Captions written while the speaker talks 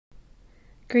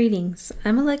Greetings,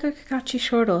 I'm Allegra Kakachi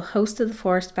Shortle, host of the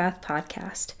Forest Bath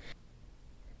podcast.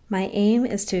 My aim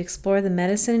is to explore the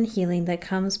medicine and healing that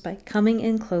comes by coming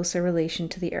in closer relation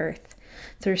to the earth,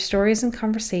 through stories and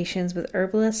conversations with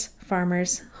herbalists,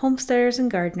 farmers, homesteaders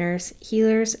and gardeners,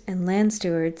 healers and land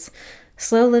stewards,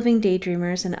 slow-living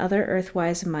daydreamers, and other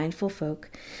earthwise and mindful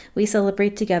folk. We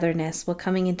celebrate togetherness while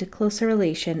coming into closer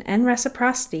relation and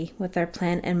reciprocity with our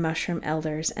plant and mushroom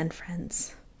elders and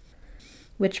friends.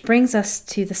 Which brings us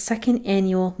to the second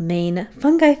annual Maine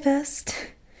Fungi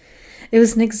Fest. It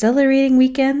was an exhilarating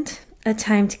weekend, a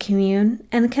time to commune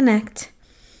and connect,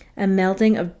 a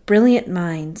melding of brilliant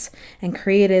minds and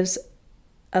creatives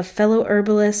of fellow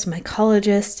herbalists,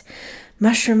 mycologists,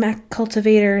 mushroom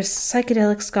cultivators,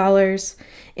 psychedelic scholars,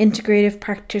 integrative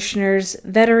practitioners,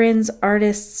 veterans,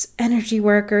 artists, energy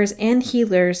workers, and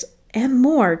healers, and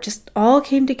more just all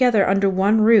came together under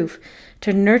one roof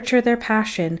to nurture their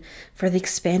passion for the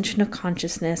expansion of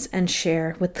consciousness and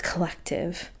share with the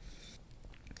collective.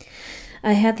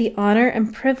 I had the honor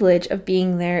and privilege of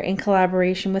being there in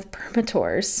collaboration with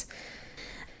permators.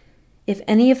 If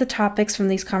any of the topics from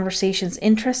these conversations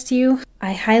interest you,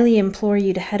 I highly implore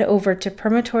you to head over to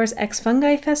Permator's X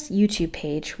Fungi Fest YouTube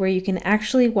page, where you can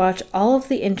actually watch all of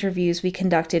the interviews we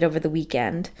conducted over the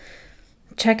weekend.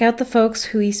 Check out the folks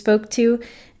who he spoke to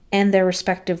and their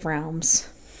respective realms.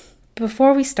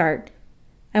 Before we start,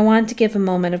 I want to give a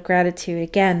moment of gratitude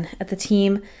again at the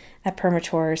team at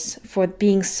Permators for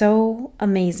being so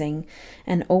amazing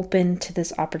and open to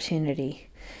this opportunity.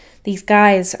 These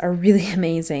guys are really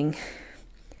amazing,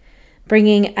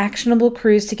 bringing actionable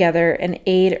crews together and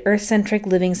aid earth-centric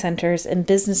living centers and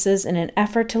businesses in an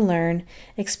effort to learn,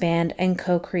 expand, and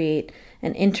co-create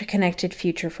an interconnected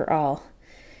future for all.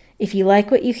 If you like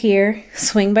what you hear,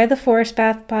 swing by the Forest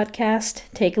Bath podcast,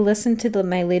 take a listen to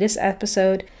my latest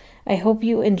episode. I hope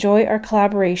you enjoy our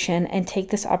collaboration and take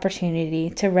this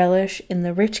opportunity to relish in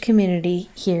the rich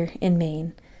community here in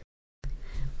Maine.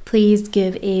 Please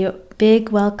give a big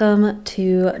welcome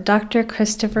to Dr.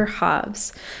 Christopher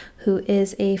Hobbs, who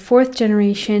is a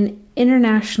fourth-generation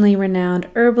internationally renowned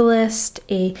herbalist,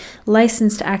 a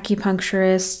licensed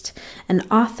acupuncturist, an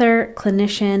author,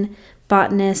 clinician,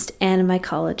 botanist, and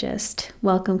mycologist.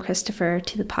 Welcome, Christopher,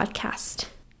 to the podcast.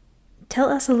 Tell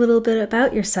us a little bit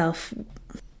about yourself.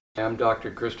 I'm Dr.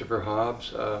 Christopher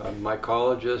Hobbs, a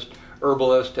mycologist,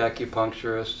 herbalist,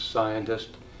 acupuncturist, scientist,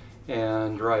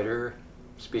 and writer,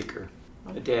 speaker,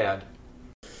 a dad.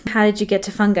 How did you get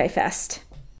to Fungi Fest?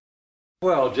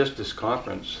 Well, just this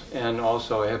conference, and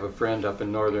also I have a friend up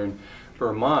in northern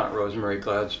Vermont, Rosemary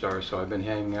Gladstar, so I've been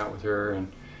hanging out with her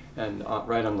and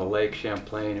right on the lake,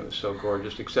 Champlain. It was so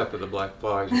gorgeous, except for the black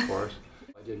flies, of course.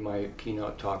 I did my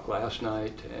keynote talk last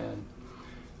night,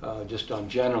 and just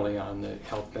generally on the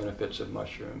health benefits of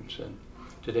mushrooms. And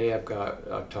today I've got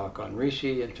a talk on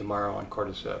reishi, and tomorrow on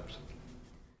cordyceps.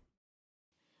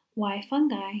 Why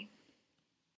fungi?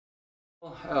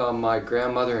 My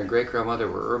grandmother and great-grandmother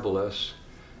were herbalists,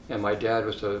 and my dad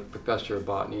was a professor of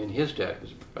botany, and his dad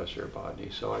was a professor of botany.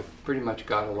 So I pretty much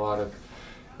got a lot of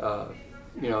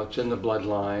it's in the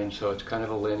bloodline, so it's kind of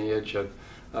a lineage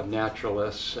of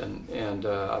naturalists, and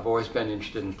I've always been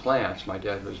interested in plants. My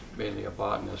dad was mainly a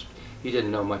botanist. He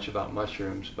didn't know much about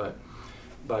mushrooms, but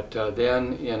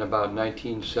then in about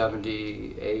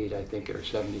 1978, I think, or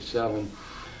 77,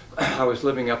 I was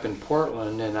living up in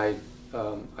Portland, and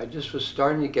I just was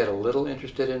starting to get a little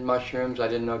interested in mushrooms. I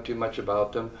didn't know too much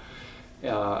about them.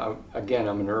 Again,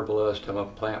 I'm an herbalist, I'm a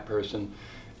plant person.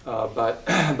 But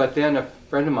then a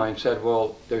friend of mine said,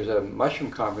 well, there's a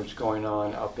mushroom conference going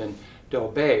on up in Doe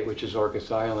Bay, which is Orcas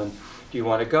Island. Do you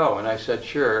want to go? And I said,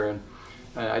 sure. And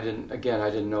I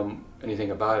didn't know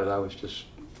anything about it. I was just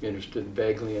interested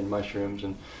vaguely in mushrooms.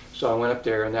 And so I went up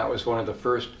there, and that was one of the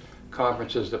first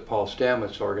conferences that Paul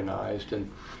Stamets organized.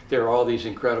 And there were all these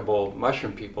incredible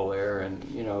mushroom people there. And,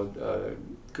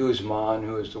 Guzman,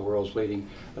 who is the world's leading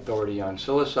authority on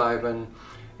psilocybin,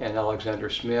 and Alexander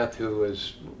Smith, who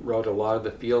wrote a lot of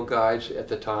the field guides at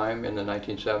the time in the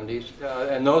 1970s.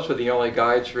 And those were the only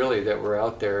guides really that were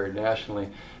out there nationally.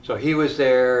 So he was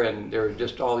there, and there were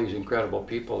just all these incredible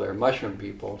people there, mushroom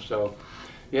people. So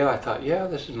yeah, I thought, yeah,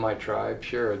 this is my tribe,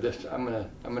 sure. I'm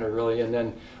gonna really, and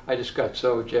then I just got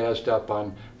so jazzed up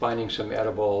on finding some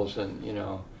edibles, and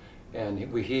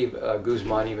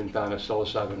Guzman even found a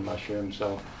psilocybin mushroom,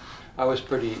 so I was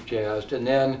pretty jazzed. And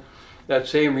then that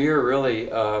same year, really,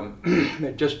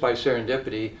 just by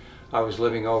serendipity, I was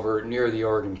living over near the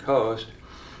Oregon coast,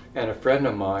 and a friend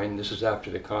of mine, this is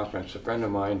after the conference, a friend of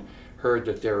mine heard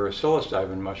that there were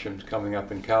psilocybin mushrooms coming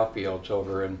up in cow fields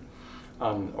over in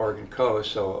on Oregon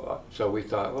coast. So we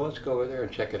thought, well, let's go over there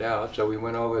and check it out. So we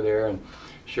went over there, and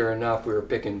sure enough, we were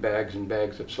picking bags and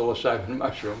bags of psilocybin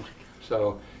mushrooms.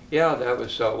 So yeah, that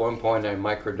was at one point I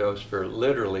microdosed for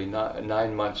literally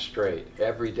 9 months straight,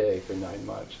 every day for 9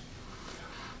 months.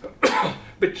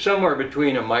 But somewhere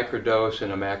between a microdose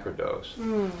and a macrodose.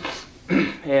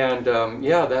 And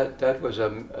yeah, that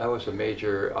was a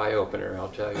major eye opener, I'll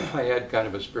tell you. I had kind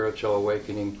of a spiritual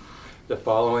awakening the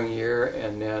following year,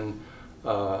 and then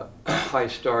I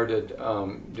started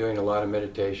doing a lot of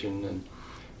meditation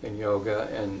and yoga,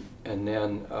 and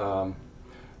then I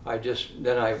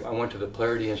went to the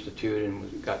Polarity Institute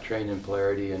and got trained in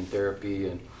polarity and therapy,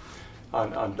 and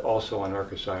also on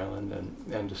Orcas Island,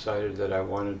 and decided that I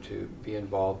wanted to be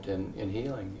involved in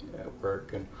healing at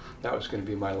work, and that was going to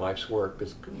be my life's work.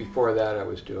 Because before that, I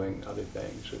was doing other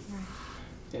things,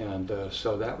 and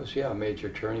so that was a major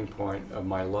turning point of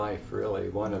my life, really,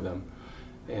 one of them.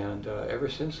 And ever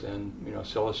since then,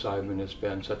 psilocybin has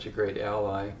been such a great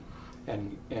ally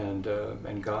and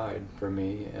guide for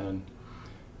me, and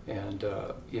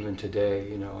even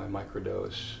today, I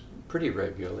microdose pretty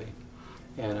regularly,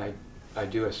 and I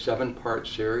do a 7-part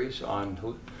series on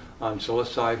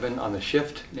psilocybin on the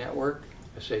Shift network,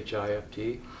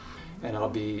 SHIFT, and I'll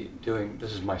be doing,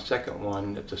 this is my second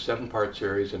one. It's a 7-part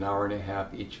series, an hour and a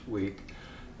half each week,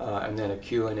 and then a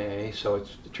Q&A. So it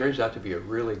turns out to be a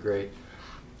really great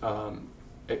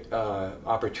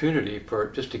opportunity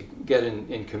for just to get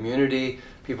in community,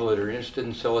 people that are interested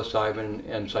in psilocybin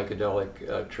and psychedelic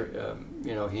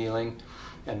healing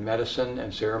and medicine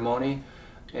and ceremony.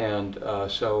 And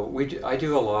so I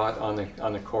do a lot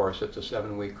on the course. It's a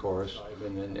 7-week course,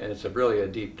 and it's really a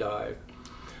deep dive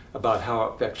about how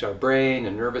it affects our brain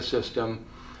and nervous system,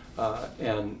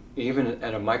 and even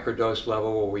at a microdose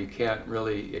level where we can't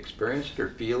really experience it or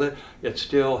feel it, it's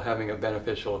still having a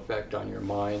beneficial effect on your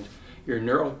mind, your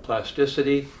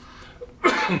neuroplasticity,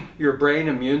 your brain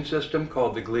immune system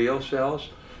called the glial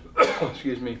cells.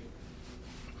 Excuse me.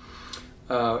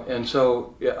 And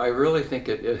so I really think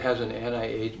it has an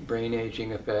brain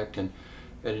aging effect, and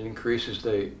it increases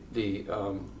the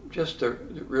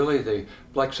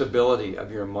flexibility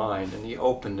of your mind and the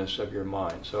openness of your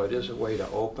mind. So it is a way to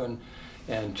open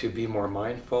and to be more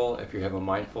mindful. If you have a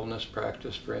mindfulness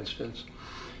practice, for instance,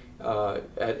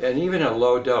 and even a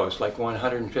low dose, like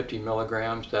 150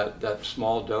 milligrams, that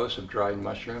small dose of dried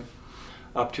mushroom,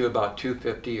 up to about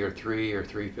 250 or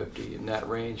 350, in that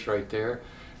range right there.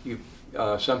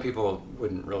 Some people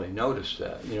wouldn't really notice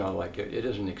that, like it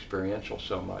isn't experiential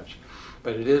so much,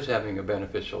 but it is having a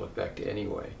beneficial effect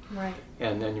anyway. Right.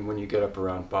 And then when you get up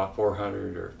around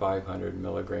 400 or 500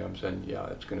 milligrams, then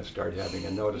it's going to start having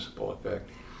a noticeable effect.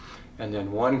 And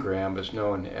then 1 gram is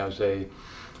known as a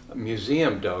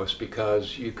museum dose,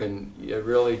 because it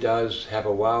really does have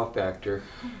a wow factor,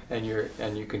 and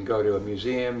you can go to a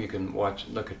museum, you can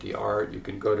look at the art, you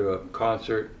can go to a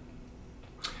concert,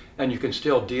 and you can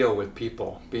still deal with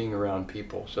people, being around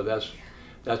people. So that's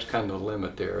kind of the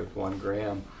limit there, is 1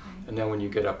 gram. And then when you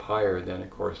get up higher, then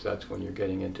of course that's when you're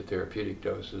getting into therapeutic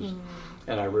doses.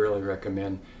 And I really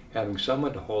recommend having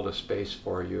someone to hold a space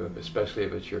for you, especially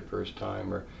if it's your first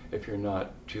time, or if you're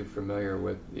not too familiar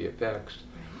with the effects,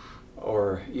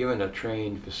 or even a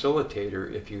trained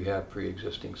facilitator if you have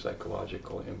pre-existing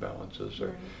psychological imbalances,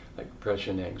 or like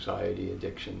depression, anxiety,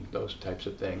 addiction, those types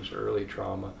of things, early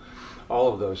trauma.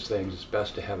 All of those things, it's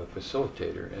best to have a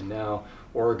facilitator. And now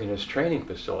Oregon is training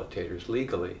facilitators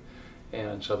legally,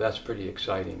 and so that's pretty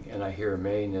exciting. And I hear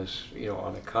Maine is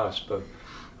on the cusp of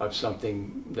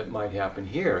something that might happen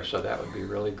here, so that would be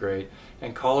really great.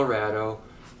 And Colorado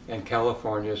and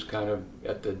California is kind of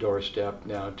at the doorstep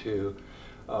now too.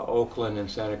 Oakland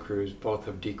and Santa Cruz both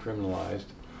have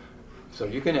decriminalized, so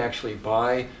you can actually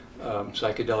buy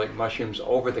psychedelic mushrooms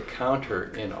over the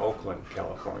counter in Oakland,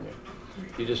 California.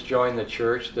 You just join the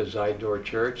church, the Zydor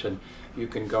Church, and you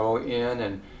can go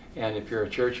in, and if you're a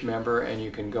church member, and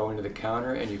you can go into the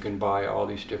counter and you can buy all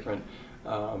these different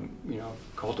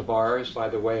cultivars. By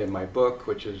the way, in my book,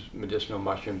 which is Medicinal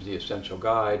Mushrooms, The Essential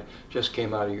Guide, just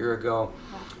came out a year ago,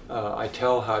 I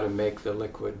tell how to make the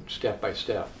liquid step by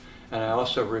step. And I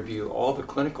also review all the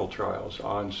clinical trials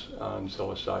on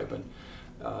psilocybin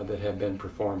that have been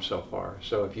performed so far.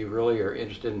 So if you really are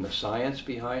interested in the science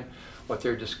behind what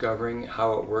they're discovering,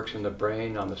 how it works in the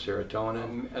brain on the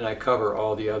serotonin, and I cover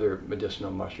all the other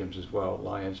medicinal mushrooms as well,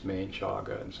 lion's mane,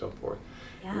 chaga, and so forth.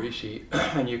 Reishi,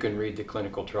 and you can read the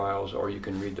clinical trials, or you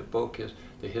can read the book,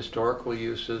 the historical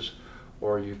uses,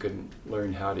 or you can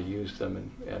learn how to use them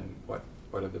and what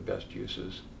are the best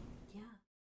uses.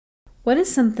 What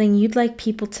is something you'd like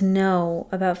people to know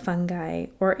about fungi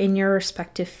or in your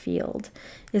respective field?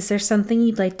 Is there something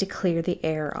you'd like to clear the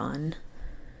air on?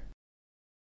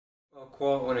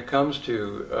 Well, when it comes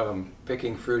to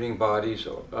picking fruiting bodies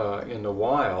in the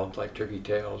wild, like turkey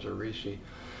tails or reishi,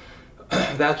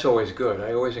 that's always good.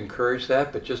 I always encourage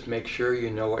that, but just make sure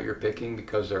you know what you're picking,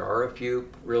 because there are a few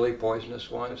really poisonous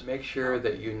ones. Make sure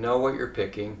that you know what you're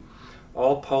picking.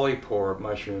 All polypore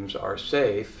mushrooms are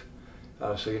safe,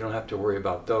 so you don't have to worry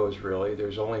about those really.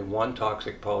 There's only one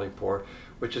toxic polypore,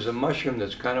 which is a mushroom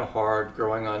that's kind of hard,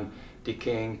 growing on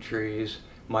decaying trees,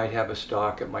 might have a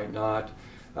stalk, it might not.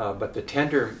 But the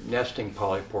tender nesting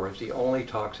polypore is the only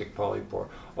toxic polypore.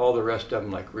 All the rest of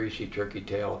them, like reishi, turkey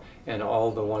tail, and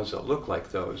all the ones that look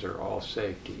like those, are all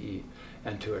safe to eat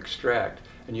and to extract.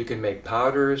 And you can make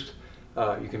powders,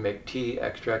 you can make tea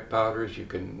extract powders, you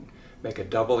can make a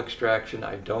double extraction.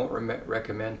 I don't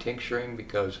recommend tincturing,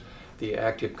 because the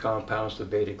active compounds, the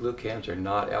beta-glucans, are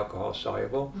not alcohol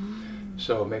soluble.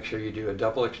 So make sure you do a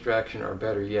double extraction, or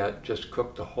better yet, just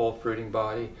cook the whole fruiting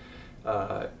body.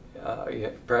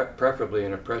 Preferably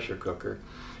in a pressure cooker,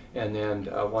 and then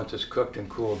once it's cooked and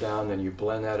cooled down, then you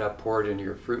blend that up, pour it into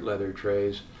your fruit leather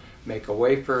trays, make a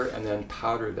wafer, and then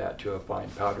powder that to a fine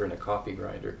powder in a coffee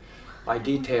grinder. I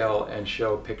detail and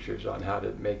show pictures on how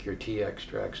to make your tea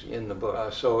extracts in the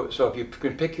book. So if you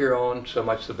can pick your own, so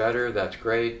much the better, that's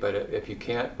great, but if you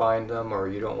can't find them, or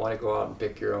you don't want to go out and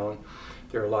pick your own,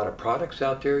 there are a lot of products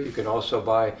out there. You can also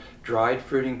buy dried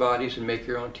fruiting bodies and make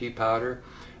your own tea powder.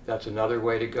 That's another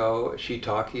way to go.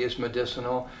 Shiitake is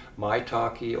medicinal.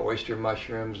 Maitake, oyster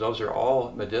mushrooms, those are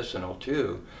all medicinal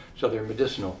too. So they're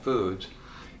medicinal foods.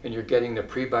 And you're getting the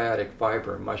prebiotic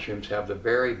fiber. Mushrooms have the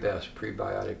very best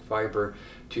prebiotic fiber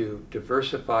to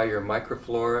diversify your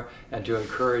microflora and to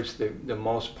encourage the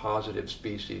most positive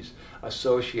species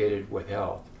associated with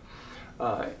health.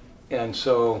 And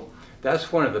so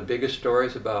that's one of the biggest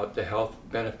stories about the health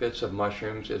benefits of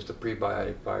mushrooms, is the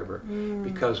prebiotic fiber,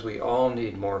 because we all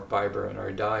need more fiber in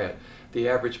our diet. The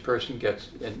average person gets,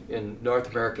 in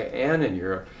North America and in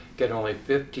Europe, get only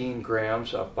 15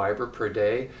 grams of fiber per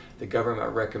day. The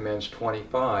government recommends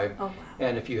 25. Oh, wow.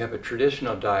 And if you have a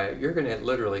traditional diet, you're going to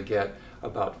literally get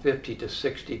about 50 to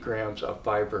 60 grams of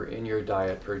fiber in your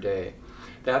diet per day.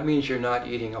 That means you're not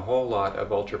eating a whole lot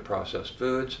of ultra-processed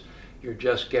foods. You're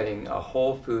just getting a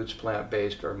whole foods,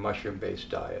 plant-based or mushroom-based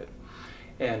diet.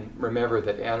 And remember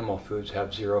that animal foods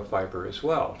have zero fiber as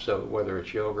well. So whether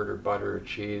it's yogurt or butter or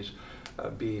cheese,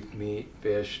 beef, meat,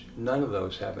 fish, none of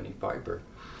those have any fiber.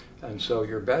 And so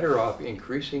you're better off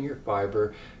increasing your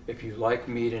fiber. If you like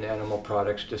meat and animal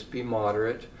products, just be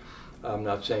moderate. I'm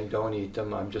not saying don't eat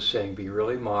them, I'm just saying be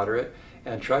really moderate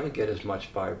and try to get as much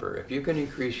fiber. If you can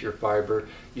increase your fiber,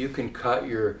 you can cut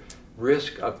your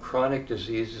risk of chronic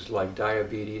diseases like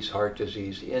diabetes, heart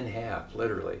disease in half,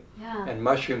 literally. Yeah. And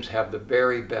mushrooms have the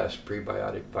very best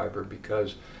prebiotic fiber,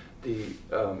 because the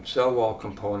cell wall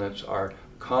components are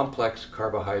complex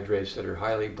carbohydrates that are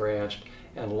highly branched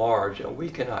and large, and we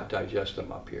cannot digest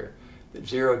them up here.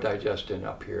 Zero digestion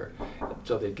up here.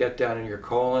 So they get down in your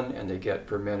colon and they get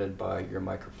fermented by your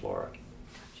microflora.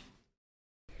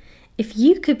 If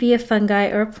you could be a fungi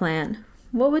or a plant,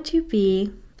 what would you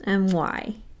be and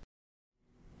why?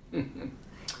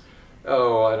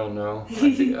 Oh, I don't know.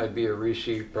 I'd be a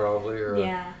reishi probably,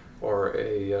 or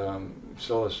a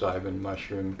psilocybin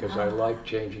mushroom, because I like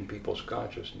changing people's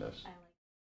consciousness.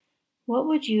 What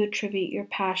would you attribute your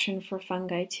passion for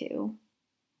fungi to?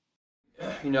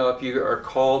 You know, if you are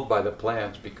called by the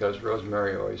plants, because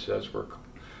Rosemary always says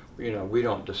we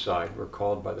don't decide, we're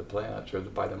called by the plants or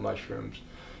by the mushrooms.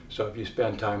 So if you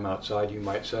spend time outside, you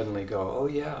might suddenly go, oh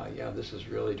yeah, this is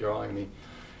really drawing me.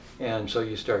 And so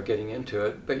you start getting into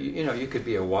it. But you could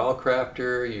be a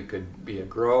wildcrafter, you could be a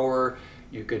grower,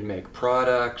 you could make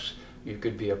products, you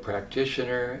could be a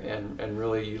practitioner, and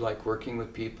really you like working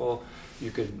with people.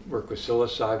 You could work with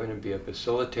psilocybin and be a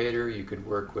facilitator. You could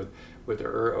work with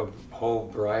a whole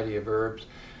variety of herbs.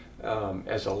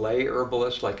 As a lay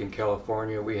herbalist, like in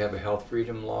California, we have a health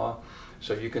freedom law.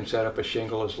 So you can set up a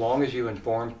shingle as long as you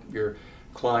inform your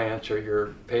clients or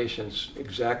your patients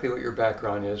exactly what your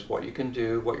background is, what you can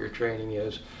do, what your training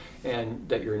is, and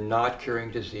that you're not curing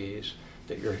disease,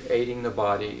 that you're aiding the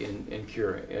body in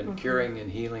curing. And curing and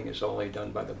healing is only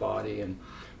done by the body and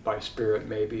by spirit,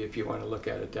 maybe, if you want to look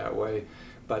at it that way.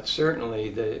 But certainly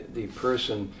the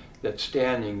person that's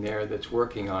standing there, that's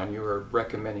working on you or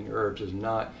recommending herbs, is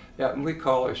not, we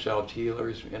call ourselves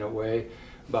healers in a way,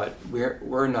 but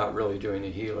we're not really doing the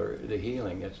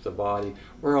healing. It's the body.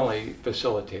 We're only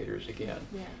facilitators again.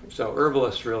 Yeah. So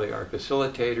herbalists really are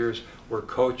facilitators. We're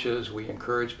coaches. We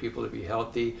encourage people to be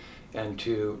healthy and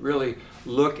to really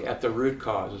look at the root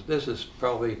causes. This is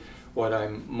probably what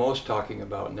I'm most talking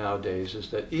about nowadays, is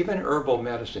that even herbal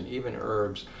medicine, even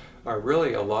herbs, are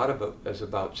really, a lot of it is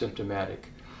about symptomatic,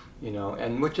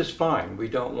 and which is fine. We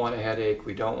don't want a headache.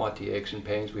 We don't want the aches and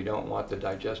pains. We don't want the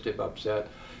digestive upset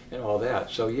and all that.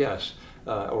 So yes,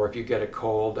 or if you get a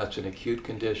cold, that's an acute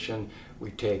condition.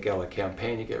 We take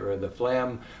L-campaign to get rid of the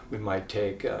phlegm. We might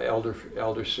take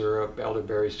elder syrup,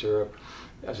 elderberry syrup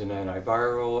as an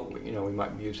antiviral. We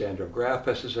might use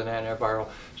andrographis as an antiviral.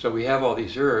 So we have all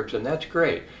these herbs, and that's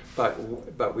great.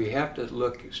 But we have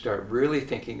to start really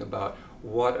thinking about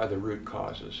what are the root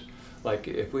causes. Like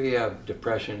if we have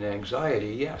depression and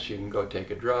anxiety, yes, you can go take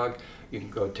a drug. You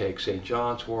can go take St.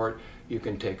 John's wort. You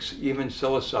can take even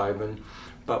psilocybin.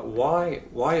 But why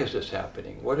is this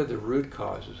happening? What are the root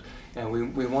causes? And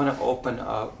we want to open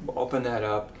that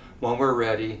up when we're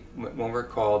ready, when we're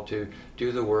called to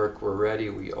do the work. We're ready.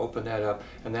 We open that up,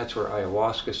 and that's where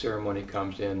ayahuasca ceremony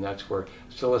comes in. That's where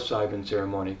psilocybin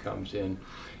ceremony comes in,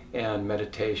 and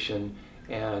meditation,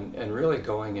 and really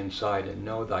going inside and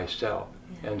know thyself.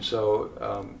 Yeah. And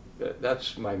so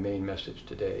that's my main message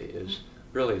today, is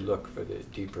really look for the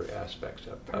deeper aspects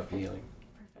of healing.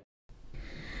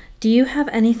 Do you have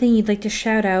anything you'd like to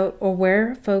shout out, or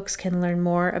where folks can learn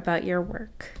more about your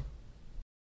work?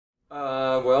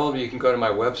 Well, you can go to my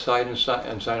website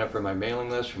and sign up for my mailing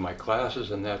list for my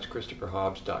classes, and that's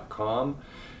ChristopherHobbs.com.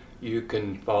 You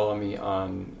can follow me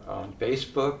on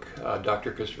Facebook,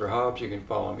 Dr. Christopher Hobbs. You can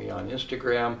follow me on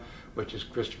Instagram, which is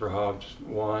Christopher Hobbs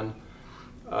 1.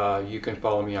 You can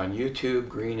follow me on YouTube,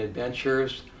 Green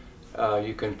Adventures.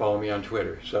 You can follow me on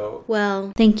Twitter.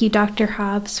 Well, thank you, Dr.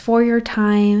 Hobbs, for your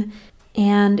time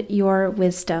and your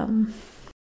wisdom.